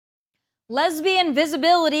Lesbian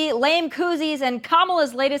visibility, lame koozies, and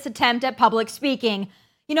Kamala's latest attempt at public speaking.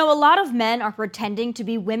 You know, a lot of men are pretending to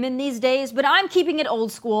be women these days, but I'm keeping it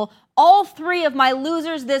old school. All three of my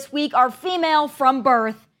losers this week are female from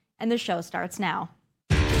birth, and the show starts now.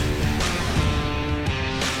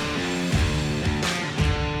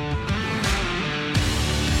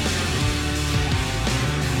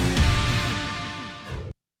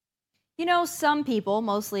 You know, some people,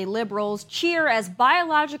 mostly liberals, cheer as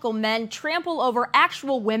biological men trample over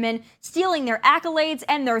actual women, stealing their accolades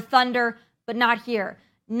and their thunder, but not here.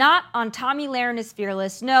 Not on Tomi Lahren is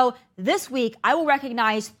Fearless. No, this week I will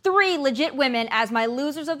recognize 3 legit women as my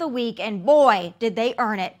losers of the week, and boy, did they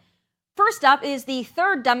earn it. First up is the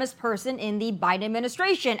third dumbest person in the Biden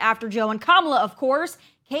administration, after Joe and Kamala, of course,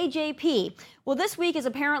 KJP. Well, this week is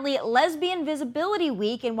apparently Lesbian Visibility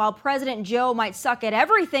Week, and while President Joe might suck at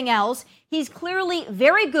everything else, he's clearly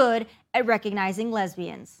very good at recognizing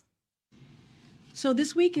lesbians. So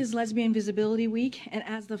this week is Lesbian Visibility Week, and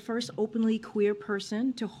as the first openly queer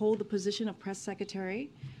person to hold the position of press secretary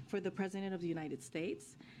for the President of the United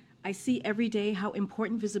States, I see every day how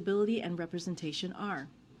important visibility and representation are.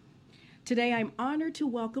 Today, I'm honored to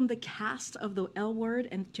welcome the cast of The L Word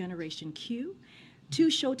and Generation Q, 2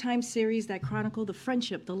 Showtime series that chronicle the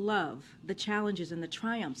friendship, the love, the challenges, and the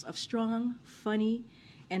triumphs of strong, funny,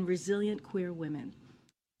 and resilient queer women.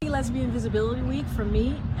 Lesbian Visibility Week from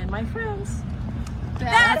me and my friends.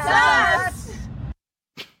 That's us!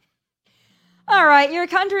 All right, your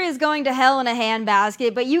country is going to hell in a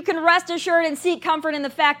handbasket, but you can rest assured and seek comfort in the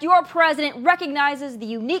fact your president recognizes the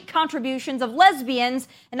unique contributions of lesbians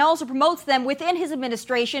and also promotes them within his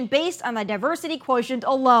administration based on the diversity quotient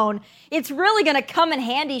alone. It's really going to come in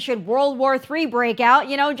handy should World War III break out,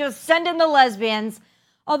 just send in the lesbians.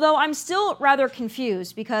 Although I'm still rather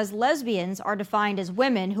confused because lesbians are defined as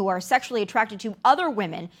women who are sexually attracted to other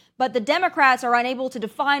women, but the Democrats are unable to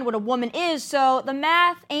define what a woman is, so the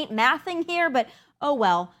math ain't mathing here, but oh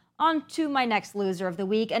well. On to my next loser of the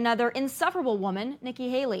week, another insufferable woman, Nikki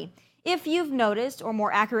Haley. If you've noticed, or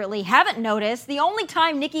more accurately, haven't noticed, the only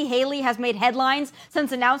time Nikki Haley has made headlines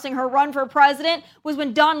since announcing her run for president was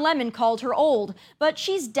when Don Lemon called her old. But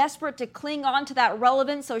she's desperate to cling on to that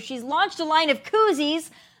relevance, so she's launched a line of koozies,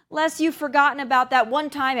 lest you've forgotten about that one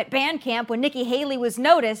time at band camp when Nikki Haley was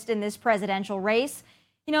noticed in this presidential race.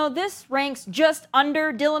 This ranks just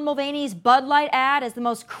under Dylan Mulvaney's Bud Light ad as the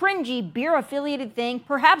most cringy beer-affiliated thing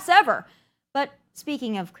perhaps ever. But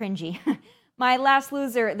speaking of cringy, my last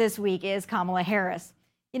loser this week is Kamala Harris.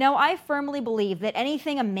 I firmly believe that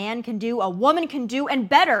anything a man can do, a woman can do, and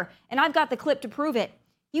better, and I've got the clip to prove it.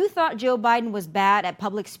 You thought Joe Biden was bad at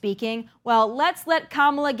public speaking? Well, let's let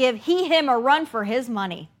Kamala give him a run for his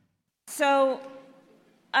money. So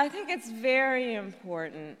I think it's very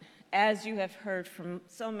important, as you have heard from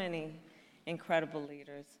so many incredible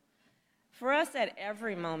leaders, for us at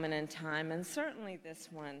every moment in time, and certainly this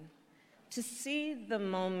one, to see the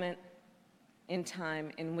moment in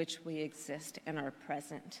time in which we exist and are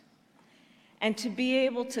present, and to be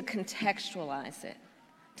able to contextualize it,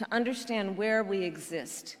 to understand where we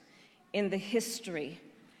exist in the history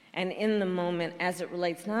and in the moment as it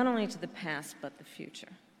relates not only to the past but the future.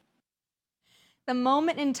 The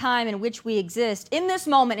moment in time in which we exist. In this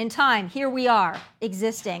moment in time, here we are,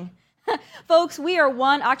 existing. Folks, we are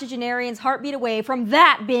one octogenarian's heartbeat away from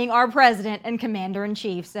that being our president and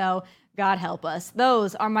commander-in-chief, so God help us.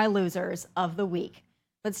 Those are my losers of the week.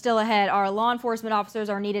 But still ahead, our law enforcement officers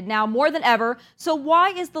are needed now more than ever, so why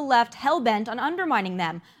is the left hell-bent on undermining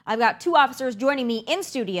them? I've got 2 officers joining me in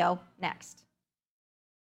studio next.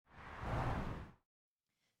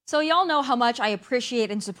 So y'all know how much I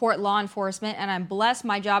appreciate and support law enforcement, and I'm blessed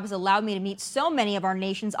my job has allowed me to meet so many of our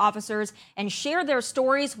nation's officers and share their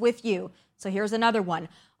stories with you. So here's another one.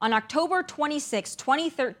 On October 26,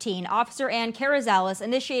 2013, Officer Ann Carrizales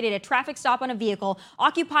initiated a traffic stop on a vehicle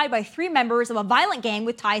occupied by 3 members of a violent gang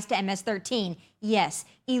with ties to MS-13. Yes,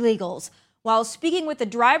 illegals. While speaking with the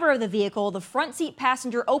driver of the vehicle, the front seat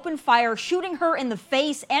passenger opened fire, shooting her in the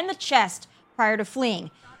face and the chest prior to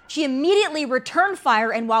fleeing. She immediately returned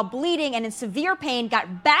fire and, while bleeding and in severe pain,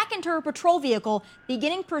 got back into her patrol vehicle,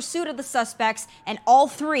 beginning pursuit of the suspects, and all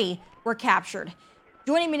 3 were captured.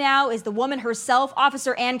 Joining me now is the woman herself,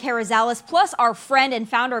 Officer Ann Carrizales, plus our friend and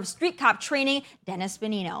founder of Street Cop Training, Dennis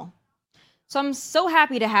Benino. So I'm so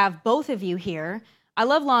happy to have both of you here. I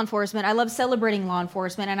love law enforcement. I love celebrating law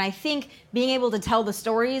enforcement. And I think being able to tell the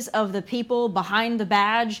stories of the people behind the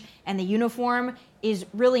badge and the uniform is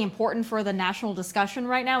really important for the national discussion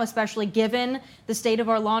right now, especially given the state of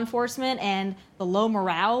our law enforcement and the low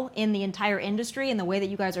morale in the entire industry and the way that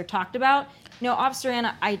you guys are talked about. Officer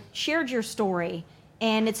Anna, I shared your story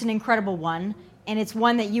and it's an incredible one. And it's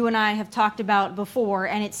one that you and I have talked about before,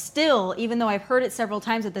 and it's still, even though I've heard it several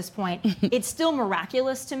times at this point, it's still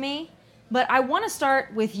miraculous to me. But I want to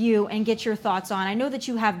start with you and get your thoughts on, I know that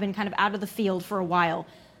you have been kind of out of the field for a while.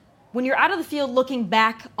 When you're out of the field looking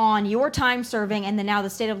back on your time serving and then now the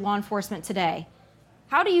state of law enforcement today,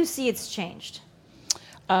 how do you see it's changed?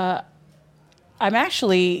 I'm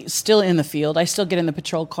actually still in the field. I still get in the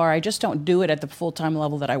patrol car. I just don't do it at the full-time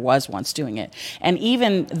level that I was once doing it. And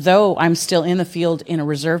even though I'm still in the field in a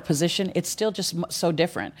reserve position, it's still just so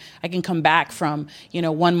different. I can come back from,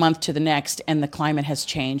 1 month to the next, and the climate has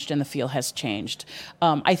changed and the field has changed.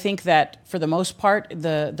 I think that for the most part,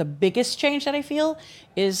 the biggest change that I feel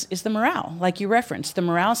is the morale. Like you referenced, the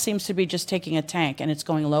morale seems to be just taking a tank, and it's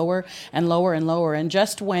going lower and lower and lower. And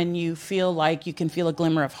just when you feel like you can feel a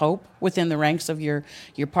glimmer of hope within the ranks of your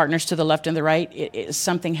partners to the left and the right,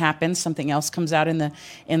 something happens, something else comes out in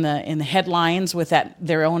the headlines with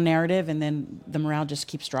their own narrative, and then the morale just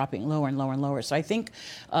keeps dropping lower and lower and lower. So I think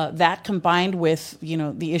that combined with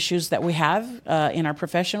the issues that we have in our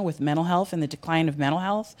profession with mental health and the decline of mental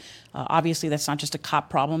health, obviously that's not just a cop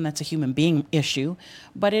problem, that's a human being issue,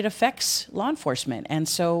 but it affects law enforcement, and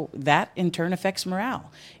so that in turn affects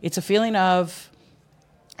morale. It's a feeling of,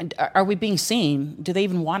 are we being seen? Do they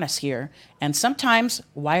even want us here? And sometimes,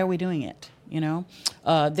 why are we doing it?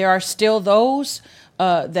 There are still those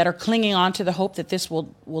that are clinging on to the hope that this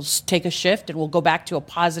will take a shift and we'll go back to a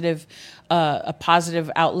positive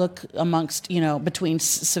outlook amongst, between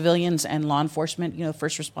civilians and law enforcement,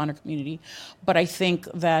 first responder community. But I think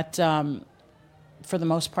that for the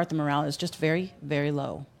most part, the morale is just very, very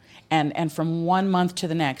low. And from 1 month to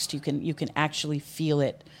the next, you can actually feel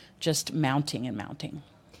it just mounting and mounting.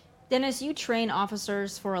 Dennis, you train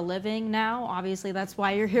officers for a living now. Obviously, that's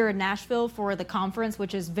why you're here in Nashville for the conference,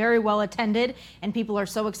 which is very well attended, and people are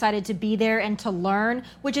so excited to be there and to learn,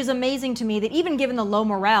 which is amazing to me that even given the low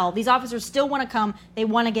morale, these officers still want to come, they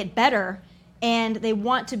want to get better, and they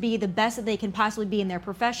want to be the best that they can possibly be in their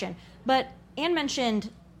profession. But Ann mentioned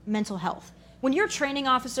mental health. When you're training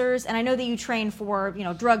officers, and I know that you train for,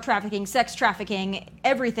 drug trafficking, sex trafficking,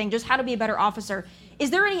 everything, just how to be a better officer, is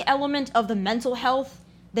there any element of the mental health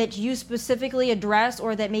that you specifically address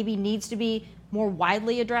or that maybe needs to be more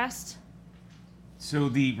widely addressed? So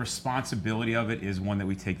the responsibility of it is one that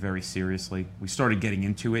we take very seriously. We started getting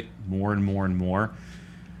into it more and more and more.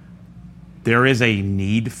 There is a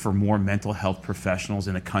need for more mental health professionals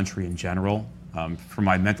in the country in general. For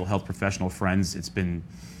my mental health professional friends, it's been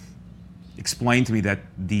explained to me that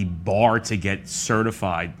the bar to get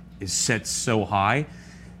certified is set so high.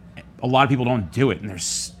 A lot of people don't do it, and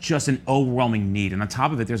there's just an overwhelming need. And on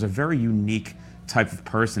top of it, there's a very unique type of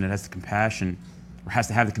person that has the compassion, or has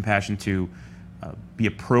to have the compassion to be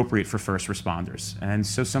appropriate for first responders. And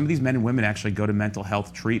so some of these men and women actually go to mental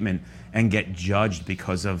health treatment and get judged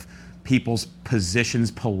because of people's positions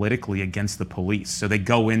politically against the police. So they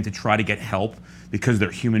go in to try to get help because they're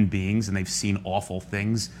human beings and they've seen awful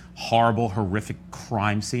things, horrible, horrific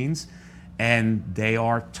crime scenes. And they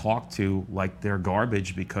are talked to like they're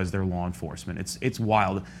garbage because they're law enforcement. It's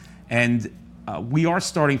wild. And we are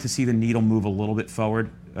starting to see the needle move a little bit forward.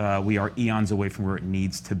 We are eons away from where it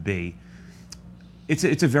needs to be.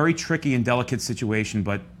 It's a very tricky and delicate situation,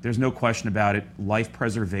 but there's no question about it. Life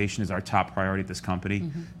preservation is our top priority at this company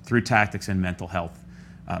through tactics and mental health.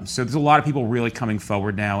 So there's a lot of people really coming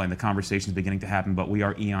forward now, and the conversation is beginning to happen, but we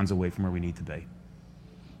are eons away from where we need to be.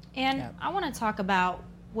 And I want to talk about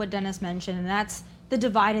what Dennis mentioned, and that's the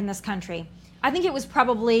divide in this country. I think it was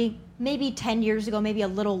probably maybe 10 years ago, maybe a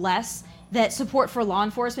little less, that support for law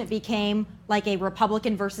enforcement became like a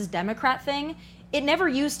Republican versus Democrat thing. It never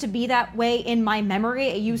used to be that way in my memory.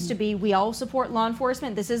 It used to be we all support law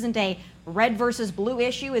enforcement. This isn't a red versus blue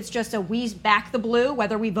issue. It's just a we back the blue,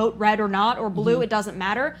 whether we vote red or not, or blue, it doesn't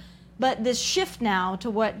matter. But this shift now to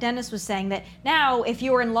what Dennis was saying, that now if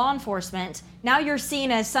you're in law enforcement, now you're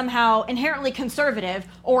seen as somehow inherently conservative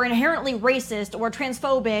or inherently racist or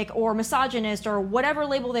transphobic or misogynist or whatever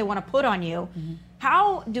label they want to put on you.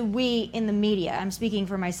 How do we in the media, I'm speaking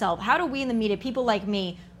for myself, how do we in the media, people like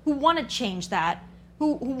me who want to change that,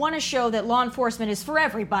 who want to show that law enforcement is for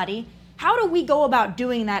everybody, how do we go about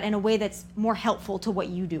doing that in a way that's more helpful to what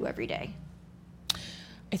you do every day?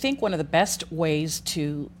 I think one of the best ways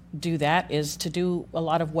to do that is to do a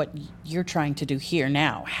lot of what you're trying to do here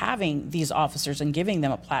now, having these officers and giving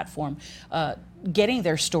them a platform, getting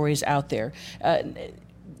their stories out there.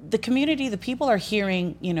 The community, the people are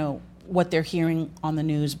hearing, what they're hearing on the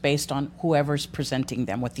news based on whoever's presenting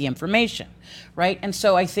them with the information, right? And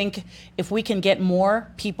so I think if we can get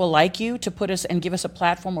more people like you to put us and give us a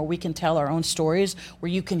platform where we can tell our own stories,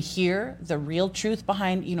 where you can hear the real truth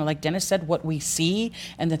behind, like Dennis said, what we see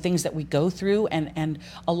and the things that we go through, and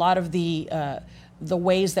a lot of the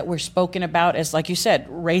ways that we're spoken about as, like you said,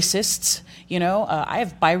 racists. I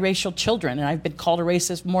have biracial children, and I've been called a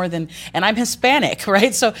racist and I'm Hispanic,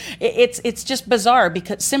 right? So it's just bizarre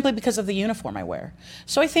simply because of the uniform I wear.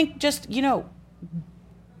 So I think just,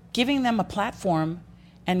 giving them a platform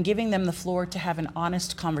and giving them the floor to have an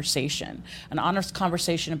honest conversation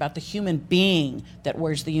about the human being that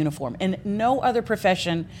wears the uniform. In no other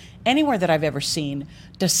profession anywhere that I've ever seen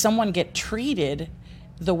does someone get treated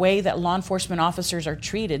the way that law enforcement officers are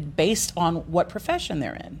treated based on what profession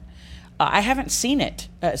they're in. I haven't seen it,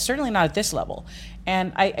 certainly not at this level.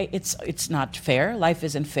 And it's not fair. Life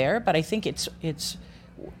isn't fair, but I think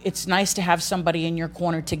it's nice to have somebody in your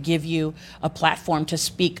corner to give you a platform to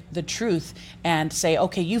speak the truth and say,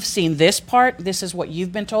 okay, you've seen this part, this is what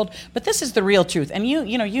you've been told, but this is the real truth. And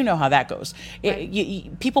you know how that goes.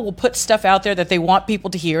 Right. People will put stuff out there that they want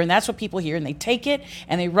people to hear, and that's what people hear, and they take it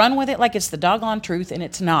and they run with it like it's the doggone truth, and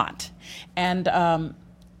it's not. And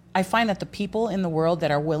I find that the people in the world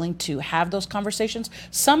that are willing to have those conversations,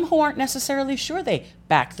 some who aren't necessarily sure they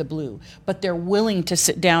back the blue, but they're willing to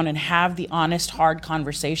sit down and have the honest, hard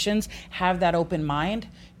conversations, have that open mind.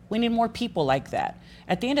 We need more people like that.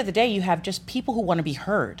 At the end of the day, you have just people who want to be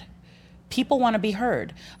heard. People want to be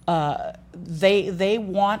heard. They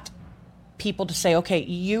want people to say, okay,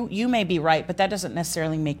 you may be right, but that doesn't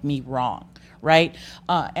necessarily make me wrong. Right?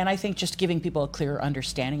 And I think just giving people a clearer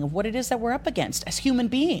understanding of what it is that we're up against as human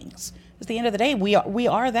beings. At the end of the day, we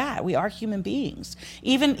are that. We are human beings.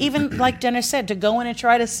 Even like Dennis said, to go in and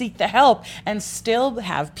try to seek the help and still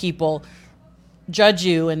have people judge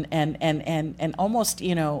you and almost,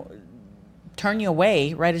 turn you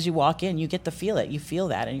away right as you walk in. You get to feel it. You feel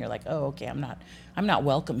that, and you're like, oh, okay, I'm not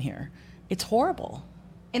welcome here. It's horrible.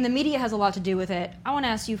 And the media has a lot to do with it. I want to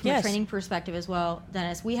ask you from a training perspective as well,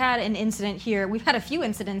 Dennis. We had an incident here. We've had a few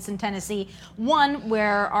incidents in Tennessee. One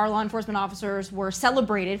where our law enforcement officers were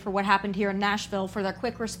celebrated for what happened here in Nashville for their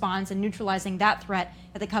quick response and neutralizing that threat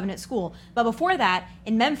at the Covenant School. But before that,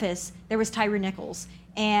 in Memphis, there was Tyree Nichols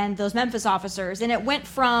and those Memphis officers. And it went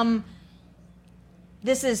from,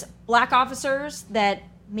 this is black officers that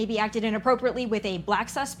maybe acted inappropriately with a black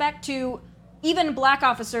suspect, to even black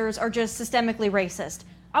officers are just systemically racist.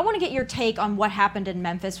 I want to get your take on what happened in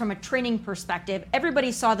Memphis from a training perspective.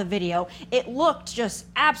 Everybody saw the video. It looked just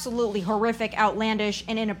absolutely horrific, outlandish,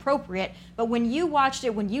 and inappropriate. But when you watched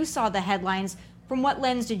it, when you saw the headlines, from what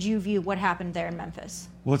lens did you view what happened there in Memphis?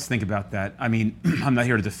 Well, let's think about that. I mean, I'm not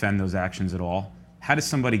here to defend those actions at all. How does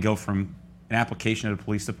somebody go from an application at a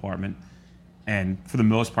police department, and for the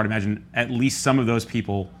most part, imagine at least some of those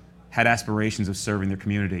people had aspirations of serving their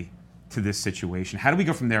community, to this situation? How do we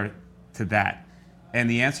go from there to that? And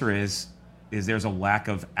the answer is there's a lack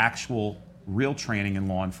of actual real training in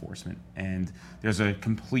law enforcement, and there's a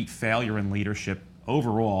complete failure in leadership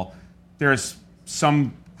overall. There's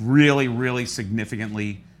some really, really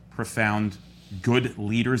significantly profound good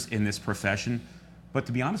leaders in this profession, but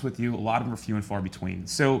to be honest with you, a lot of them are few and far between.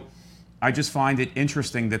 So I just find it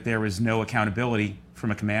interesting that there is no accountability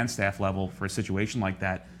from a command staff level for a situation like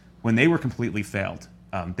that when they were completely failed.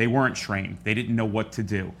 They weren't trained. They didn't know what to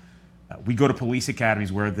do. We go to police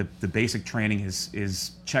academies where the basic training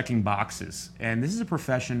is checking boxes. And this is a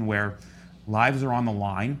profession where lives are on the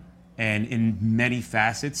line, and in many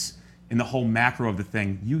facets, in the whole macro of the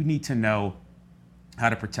thing, you need to know how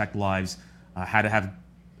to protect lives, how to have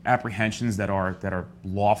apprehensions that are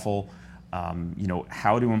lawful,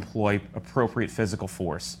 how to employ appropriate physical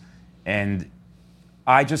force. And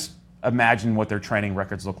I just imagine what their training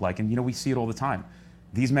records look like. And we see it all the time.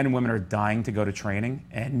 These men and women are dying to go to training,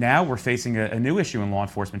 and now we're facing a new issue in law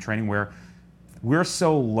enforcement training where we're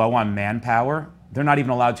so low on manpower, they're not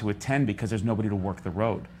even allowed to attend because there's nobody to work the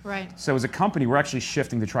road. Right. So as a company, we're actually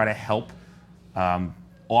shifting to try to help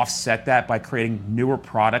offset that by creating newer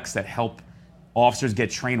products that help officers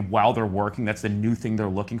get trained while they're working. That's the new thing they're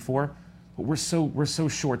looking for. But we're so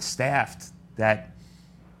short-staffed that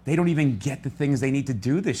they don't even get the things they need to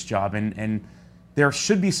do this job, and there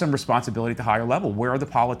should be some responsibility at the higher level. Where are the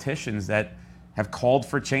politicians that have called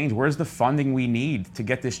for change? Where's the funding we need to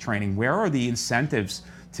get this training? Where are the incentives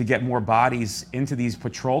to get more bodies into these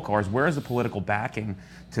patrol cars? Where is the political backing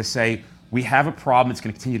to say, we have a problem, it's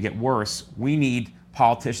going to continue to get worse. We need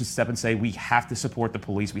politicians to step and say, we have to support the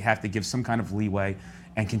police, we have to give some kind of leeway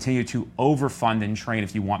and continue to overfund and train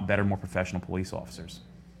if you want better, more professional police officers.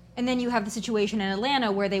 And then you have the situation in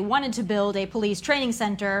Atlanta where they wanted to build a police training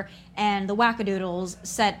center and the wackadoodles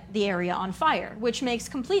set the area on fire, which makes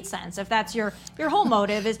complete sense. If that's your whole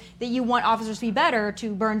motive is that you want officers to be better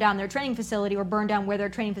to burn down their training facility or burn down where their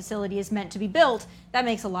training facility is meant to be built, that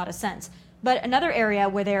makes a lot of sense. But another area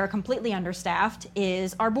where they are completely understaffed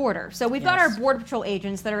is our border. So we've got our Border Patrol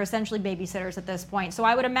agents that are essentially babysitters at this point. So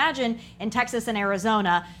I would imagine in Texas and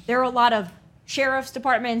Arizona, there are a lot of sheriff's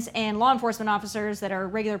departments and law enforcement officers that are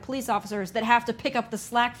regular police officers that have to pick up the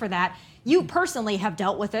slack for that. You personally have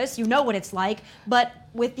dealt with this. You know what it's like. But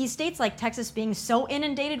with these states like Texas being so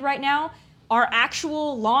inundated right now, are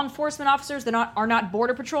actual law enforcement officers that are not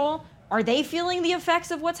Border Patrol, are they feeling the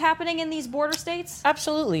effects of what's happening in these border states?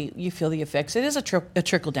 Absolutely, you feel the effects. It is a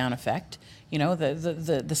trickle-down effect. You know,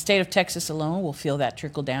 the state of Texas alone will feel that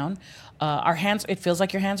trickle down. Our hands, it feels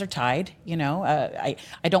like your hands are tied. You know, I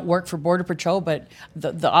don't work for Border Patrol, but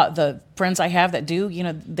the friends I have that do, you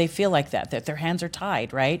know, they feel like that their hands are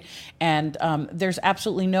tied, right? And there's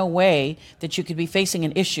absolutely no way that you could be facing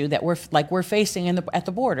an issue that we're facing at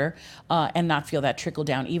the border and not feel that trickle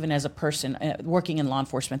down, even as a person working in law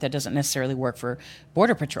enforcement that doesn't necessarily work for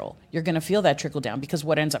Border Patrol. You're going to feel that trickle down because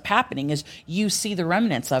what ends up happening is you see the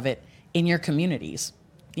remnants of it in your communities,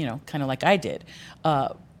 you know, kind of like I did.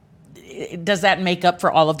 Does that make up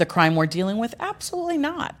for all of the crime we're dealing with? Absolutely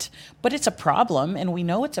not. But it's a problem, and we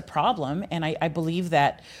know it's a problem. And I believe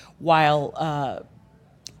that while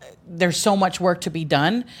there's so much work to be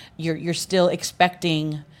done, you're still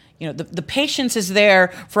expecting, you know, the patience is there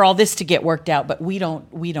for all this to get worked out, but we're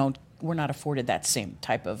not afforded that same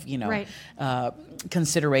type of, you know, right.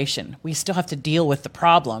 Consideration. We still have to deal with the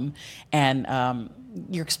problem, and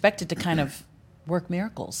you're expected to kind of work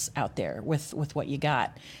miracles out there with what you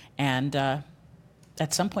got. And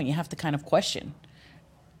at some point you have to kind of question,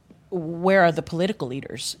 where are the political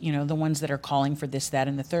leaders, you know, the ones that are calling for this, that,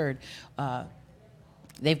 and the third?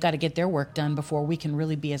 They've got to get their work done before we can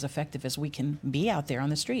really be as effective as we can be out there on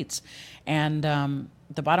the streets. And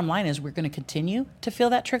the bottom line is we're going to continue to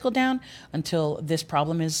feel that trickle down until this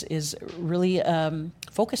problem is really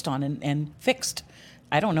focused on and fixed.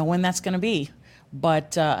 I don't know when that's going to be.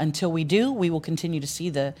 But until we do, we will continue to see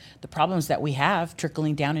the problems that we have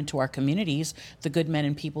trickling down into our communities, the good men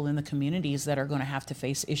and people in the communities that are going to have to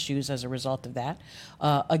face issues as a result of that.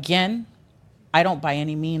 Again, I don't by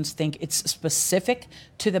any means think it's specific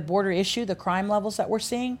to the border issue, the crime levels that we're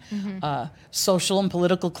seeing. Mm-hmm. Social and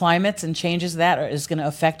political climates and changes that is going to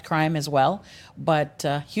affect crime as well. But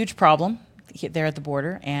huge problem there at the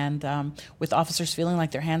border, and with officers feeling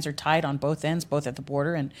like their hands are tied on both ends, both at the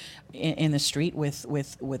border and in the street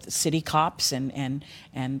with city cops and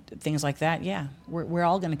things like that. Yeah, we're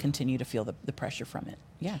all going to continue to feel the pressure from it.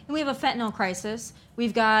 Yeah. And we have a fentanyl crisis.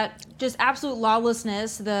 We've got just absolute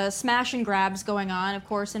lawlessness, the smash and grabs going on, of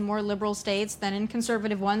course, in more liberal states than in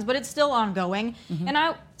conservative ones, but it's still ongoing. Mm-hmm.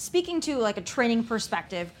 And speaking to like a training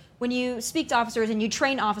perspective, when you speak to officers and you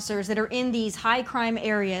train officers that are in these high crime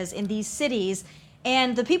areas in these cities,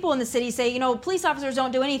 and the people in the city say, you know, police officers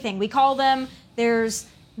don't do anything. We call them, there's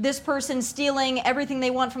this person stealing everything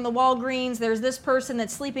they want from the Walgreens, there's this person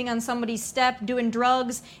that's sleeping on somebody's step doing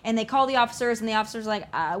drugs, and they call the officers, and the officer's like,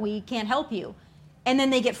 we can't help you. And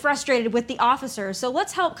then they get frustrated with the officers. So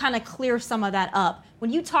let's help kind of clear some of that up.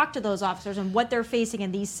 When you talk to those officers and what they're facing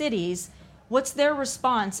in these cities, what's their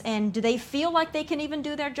response, and do they feel like they can even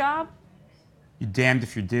do their job? You're damned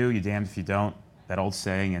if you do, you're damned if you don't. That old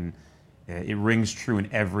saying, and it rings true in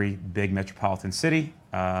every big metropolitan city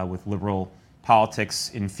with liberal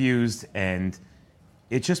politics infused, and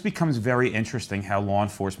it just becomes very interesting how law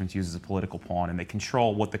enforcement uses a political pawn, and they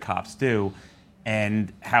control what the cops do,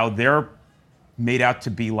 and how they're made out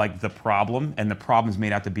to be like the problem, and the problem's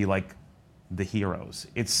made out to be like the heroes.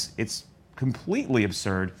 It's completely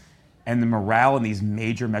absurd. And the morale in these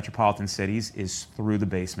major metropolitan cities is through the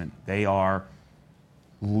basement. They are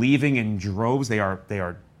leaving in droves. They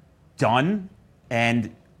are done.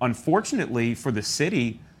 And unfortunately for the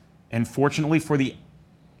city, and fortunately for the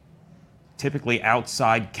typically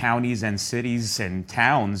outside counties and cities and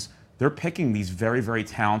towns, they're picking these very, very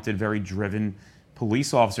talented, very driven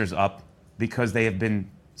police officers up because they have been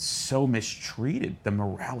so mistreated. The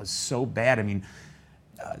morale is so bad. I mean,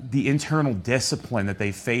 the internal discipline that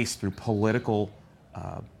they face through political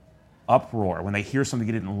uproar, when they hear something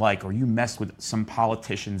you didn't like, or you messed with some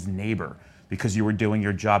politician's neighbor because you were doing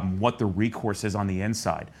your job, and what the recourse is on the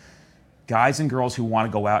inside. Guys and girls who want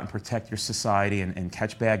to go out and protect your society and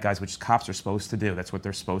catch bad guys, which cops are supposed to do. That's what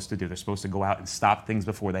they're supposed to do. They're supposed to go out and stop things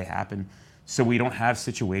before they happen, so we don't have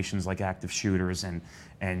situations like active shooters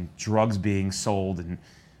and drugs being sold. And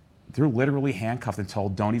they're literally handcuffed and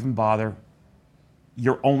told, don't even bother.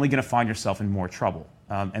 you're only going to find yourself in more trouble.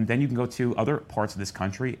 And then you can go to other parts of this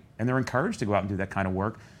country, and they're encouraged to go out and do that kind of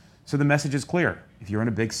work. So the message is clear. If you're in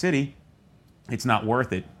a big city, it's not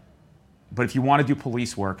worth it. But if you want to do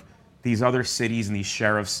police work, these other cities and these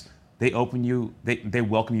sheriffs, they welcome you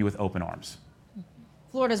with open arms.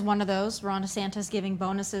 Florida's one of those. Ron DeSantis giving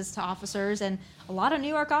bonuses to officers, and a lot of New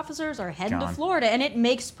York officers are heading to Florida, and it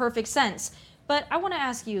makes perfect sense. But I want to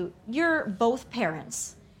ask you, you're both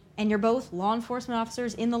parents, and you're both law enforcement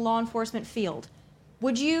officers in the law enforcement field.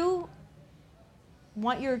 Would you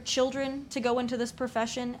want your children to go into this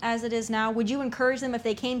profession as it is now? Would you encourage them if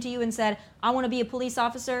they came to you and said, I want to be a police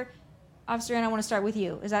officer? Officer Ann, I want to start with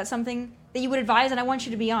you. Is that something that you would advise? And I want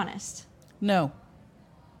you to be honest. No.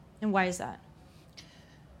 And why is that?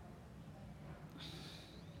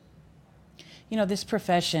 You know, this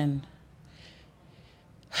profession,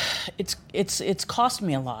 it's cost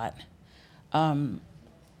me a lot.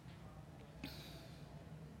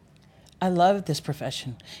 I love this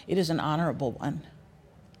profession. It is an honorable one.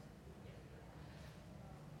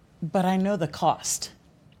 But I know the cost.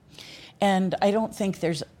 And I don't think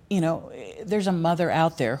there's a mother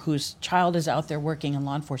out there whose child is out there working in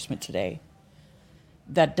law enforcement today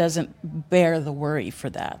that doesn't bear the worry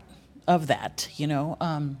of that.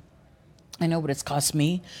 I know what it's cost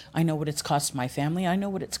me. I know what it's cost my family. I know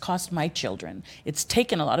what it's cost my children. It's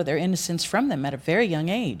taken a lot of their innocence from them at a very young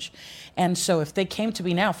age. And so if they came to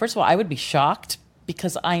me now, first of all, I would be shocked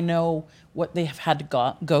because I know what they have had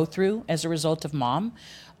to go through as a result of mom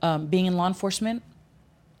being in law enforcement.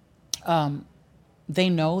 They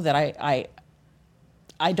know that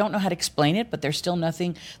I don't know how to explain it, but there's still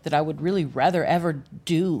nothing that I would really rather ever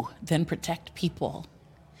do than protect people.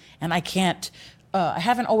 And I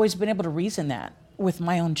haven't always been able to reason that with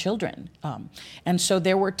my own children. And so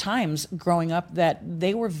there were times growing up that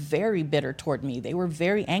they were very bitter toward me. They were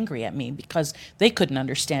very angry at me because they couldn't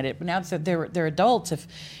understand it. But now that they're adults,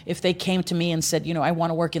 if they came to me and said, I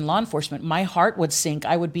want to work in law enforcement, my heart would sink.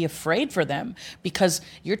 I would be afraid for them because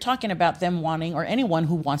you're talking about them wanting, or anyone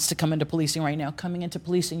who wants to come into policing right now, coming into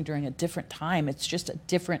policing during a different time. It's just a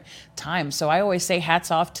different time. So I always say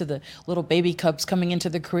hats off to the little baby cubs coming into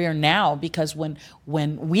the career now, because when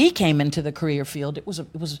we came into the career field, it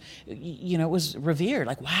was revered.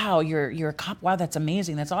 Like, wow, you're a cop. Wow, that's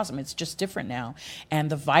amazing. That's awesome. It's just different now. And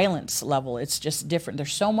the violence level, it's just different.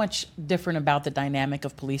 There's so much different about the dynamic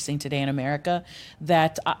of policing today in America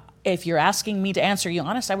that if you're asking me to answer you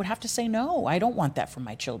honest, I would have to say no. I don't want that for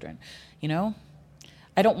my children.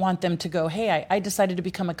 I don't want them to go, hey, I decided to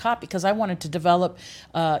become a cop because I wanted to develop,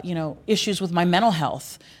 issues with my mental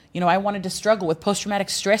health. I wanted to struggle with post-traumatic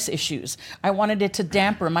stress issues. I wanted it to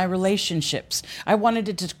dampen my relationships. I wanted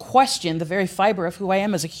it to question the very fiber of who I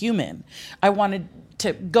am as a human. I wanted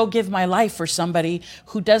to go give my life for somebody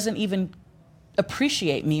who doesn't even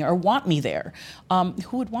appreciate me or want me there.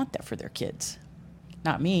 Who would want that for their kids?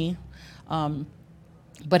 Not me.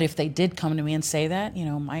 But if they did come to me and say that,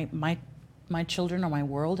 my children are my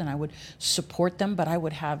world, and I would support them, but I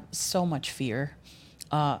would have so much fear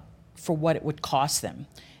for what it would cost them.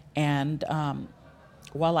 And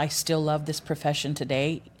while I still love this profession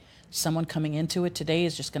today, someone coming into it today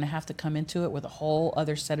is just going to have to come into it with a whole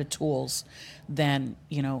other set of tools than,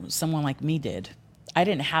 someone like me did. I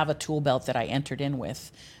didn't have a tool belt that I entered in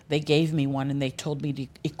with. They gave me one, and they told me to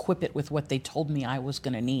equip it with what they told me I was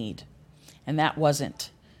going to need. And that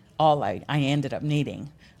wasn't all I ended up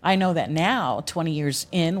needing. I know that now, 20 years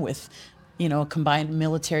in with, combined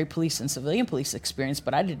military police and civilian police experience,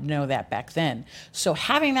 but I didn't know that back then. So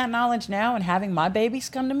having that knowledge now and having my babies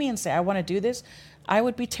come to me and say, I want to do this, I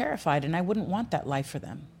would be terrified, and I wouldn't want that life for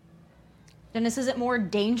them. Dennis, is it more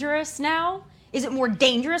dangerous now? Is it more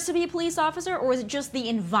dangerous to be a police officer, or is it just the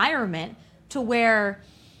environment to where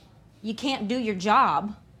you can't do your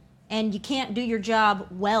job, and you can't do your job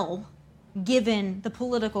well given the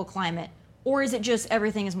political climate? Or is it just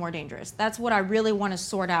everything is more dangerous? That's what I really want to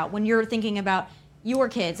sort out when you're thinking about your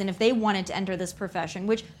kids and if they wanted to enter this profession,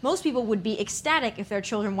 which most people would be ecstatic if their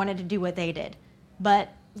children wanted to do what they did. But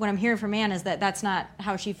what I'm hearing from Ann is that that's not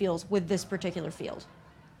how she feels with this particular field.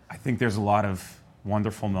 I think there's a lot of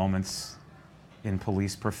wonderful moments in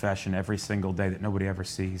police profession every single day that nobody ever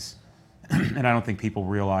sees. And I don't think people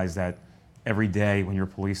realize that every day when you're a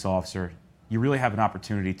police officer, you really have an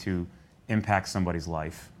opportunity to impact somebody's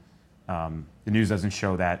life. The news doesn't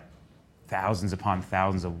show that. Thousands upon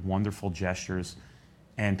thousands of wonderful gestures.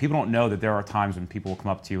 And people don't know that there are times when people will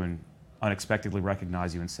come up to you and unexpectedly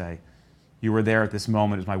recognize you and say, you were there at this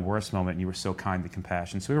moment, it was my worst moment, and you were so kind and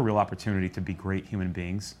compassionate. So we have a real opportunity to be great human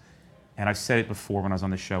beings. And I've said it before when I was on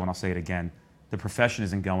the show, and I'll say it again, the profession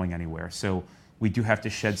isn't going anywhere. So we do have to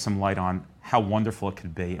shed some light on how wonderful it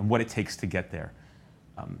could be and what it takes to get there.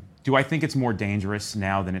 Do I think it's more dangerous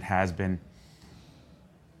now than it has been?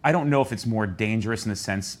 I don't know if it's more dangerous in the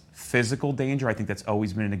sense physical danger. I think that's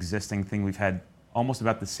always been an existing thing. We've had almost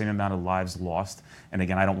about the same amount of lives lost. And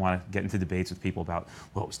again, I don't want to get into debates with people about,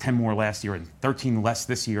 well, it was 10 more last year and 13 less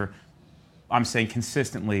this year. I'm saying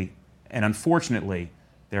consistently, and unfortunately,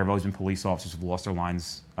 there have always been police officers who've lost their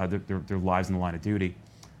lives in the line of duty.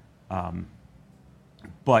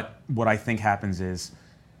 But what I think happens is,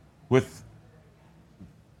 with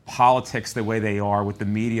politics the way they are, with the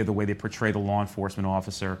media the way they portray the law enforcement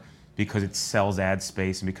officer, because it sells ad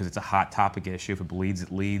space and because it's a hot topic issue, if it bleeds,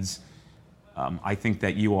 it leads. I think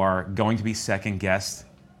that you are going to be second-guessed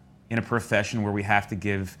in a profession where we have to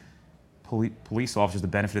give police officers the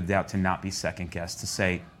benefit of the doubt to not be second-guessed, to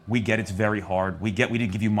say, we get it's very hard. We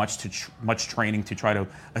didn't give you much training to try to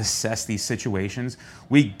assess these situations.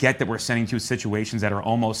 We get that we're sending you to situations that are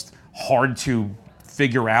almost hard to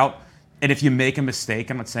figure out. And if you make a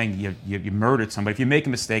mistake, I'm not saying you murdered somebody. If you make a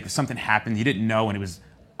mistake, if something happened you didn't know and it was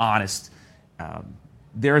honest,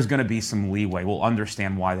 there is going to be some leeway. We'll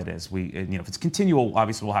understand why that is. If it's continual,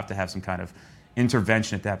 obviously we'll have to have some kind of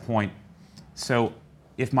intervention at that point. So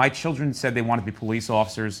if my children said they wanted to be police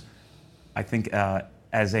officers, I think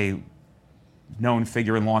as a known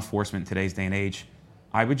figure in law enforcement in today's day and age,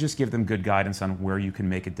 I would just give them good guidance on where you can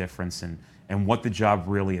make a difference and what the job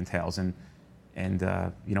really entails. And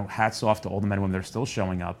hats off to all the men and women that are still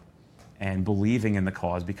showing up and believing in the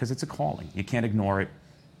cause, because it's a calling. You can't ignore it,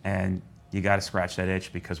 and you got to scratch that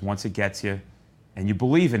itch, because once it gets you and you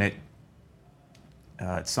believe in it,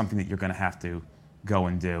 it's something that you're going to have to go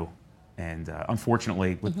and do. And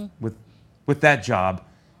unfortunately, with that job,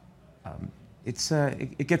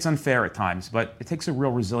 it gets unfair at times, but it takes a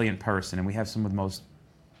real resilient person, and we have some of the most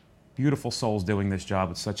beautiful souls doing this job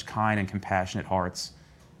with such kind and compassionate hearts.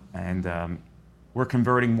 And we're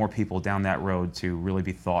converting more people down that road to really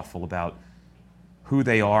be thoughtful about who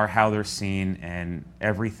they are, how they're seen, and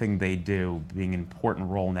everything they do being an important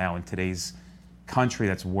role now in today's country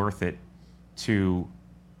that's worth it to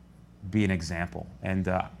be an example. And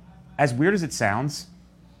as weird as it sounds,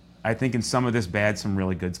 I think in some of this bad, some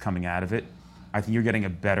really good's coming out of it. I think you're getting a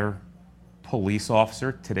better police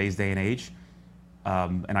officer today's day and age.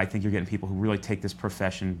 And I think you're getting people who really take this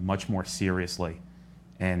profession much more seriously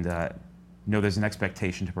and know there's an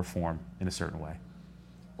expectation to perform in a certain way.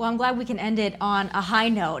 Well, I'm glad we can end it on a high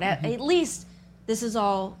note. At least this is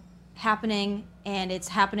all happening, and it's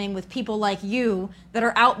happening with people like you that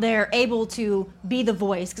are out there able to be the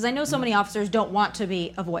voice. Because I know so many officers don't want to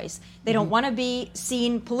be a voice. They don't want to be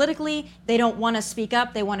seen politically. They don't want to speak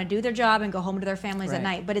up. They want to do their job and go home to their families at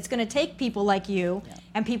night. But it's going to take people like you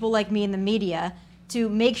and people like me in the media to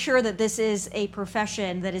make sure that this is a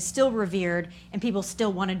profession that is still revered and people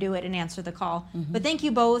still want to do it and answer the call. But thank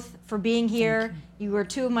you both for being here. You are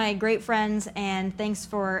two of my great friends, and thanks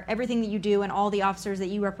for everything that you do and all the officers that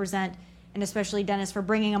you represent, and especially Dennis for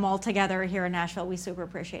bringing them all together here in Nashville. We super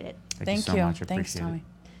appreciate it. Thank you so much. I Thanks, appreciate Tommy.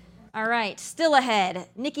 it. All right, still ahead.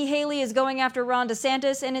 Nikki Haley is going after Ron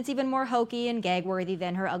DeSantis, and it's even more hokey and gag-worthy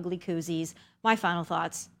than her ugly koozies. My final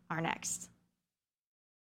thoughts are next.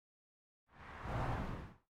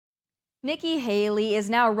 Nikki Haley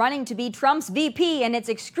is now running to be Trump's VP, and it's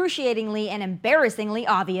excruciatingly and embarrassingly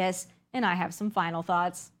obvious. And I have some final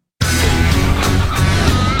thoughts.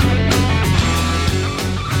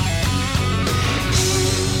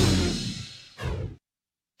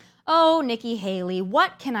 Oh, Nikki Haley.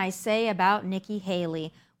 What can I say about Nikki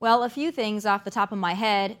Haley? Well, a few things off the top of my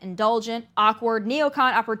head. Indulgent, awkward,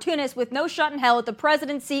 neocon opportunist with no shot in hell at the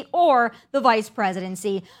presidency or the vice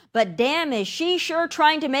presidency. But damn, is she sure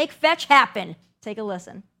trying to make fetch happen. Take a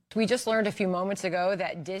listen. We just learned a few moments ago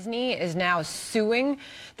that Disney is now suing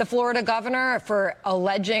the Florida governor for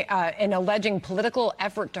alleging political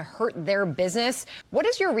effort to hurt their business. What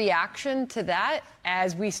is your reaction to that,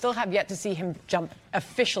 as we still have yet to see him jump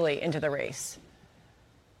officially into the race?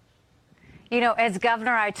 You know, as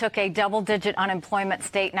governor, I took a double-digit unemployment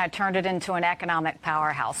state and I turned it into an economic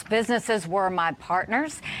powerhouse. Businesses were my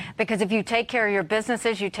partners, because if you take care of your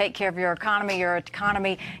businesses, you take care of your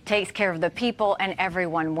economy takes care of the people, and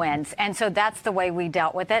everyone wins. And so that's the way we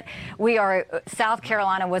dealt with it. South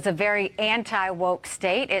Carolina was a very anti-woke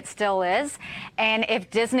state. It still is. And if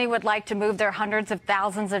Disney would like to move their hundreds of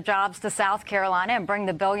thousands of jobs to South Carolina and bring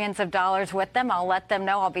the billions of dollars with them, I'll let them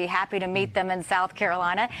know. I'll be happy to meet them in South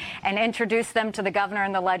Carolina and introduce them to the governor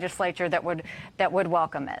and the legislature that would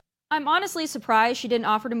welcome it. I'm honestly surprised she didn't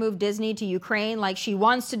offer to move Disney to Ukraine like she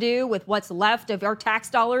wants to do with what's left of our tax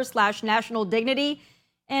dollars / national dignity.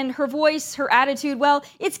 And her voice, her attitude, well,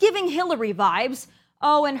 it's giving Hillary vibes.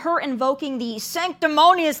 Oh, and her invoking the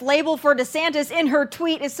sanctimonious label for DeSantis in her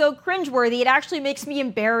tweet is so cringeworthy, it actually makes me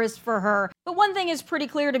embarrassed for her. But one thing is pretty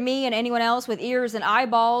clear to me and anyone else with ears and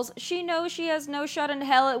eyeballs. She knows she has no shot in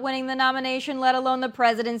hell at winning the nomination, let alone the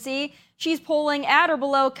presidency. She's polling at or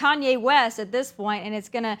below Kanye West at this point, and it's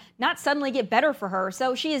gonna not suddenly get better for her.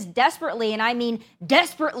 So she is desperately, and I mean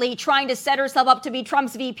desperately, trying to set herself up to be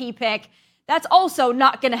Trump's VP pick. That's also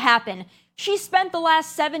not gonna happen. She spent the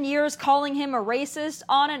last 7 years calling him a racist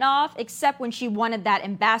on and off, except when she wanted that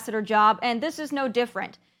ambassador job, and this is no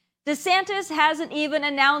different. DeSantis hasn't even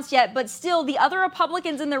announced yet, but still the other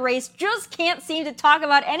Republicans in the race just can't seem to talk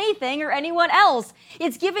about anything or anyone else.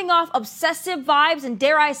 It's giving off obsessive vibes and,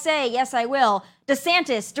 dare I say, yes I will,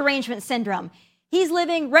 DeSantis derangement syndrome. He's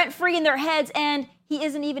living rent-free in their heads, and he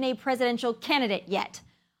isn't even a presidential candidate yet.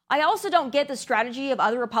 I also don't get the strategy of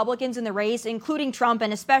other Republicans in the race, including Trump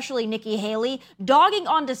and especially Nikki Haley, dogging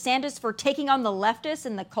on DeSantis for taking on the leftists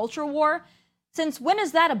in the culture war. Since when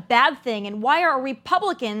is that a bad thing, and why are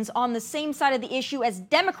Republicans on the same side of the issue as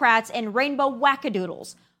Democrats and rainbow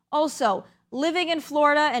wackadoodles? Also, living in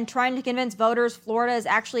Florida and trying to convince voters Florida is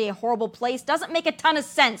actually a horrible place doesn't make a ton of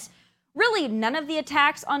sense. Really, none of the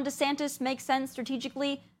attacks on DeSantis make sense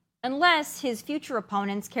strategically, unless his future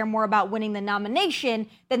opponents care more about winning the nomination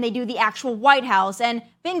than they do the actual White House. And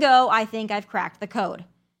bingo, I think I've cracked the code.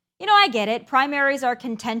 You know, I get it. Primaries are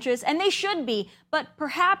contentious, and they should be. But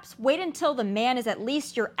perhaps wait until the man is at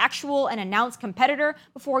least your actual and announced competitor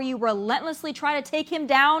before you relentlessly try to take him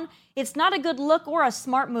down. It's not a good look or a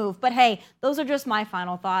smart move. But hey, those are just my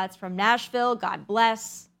final thoughts from Nashville. God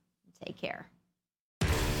bless. Take care.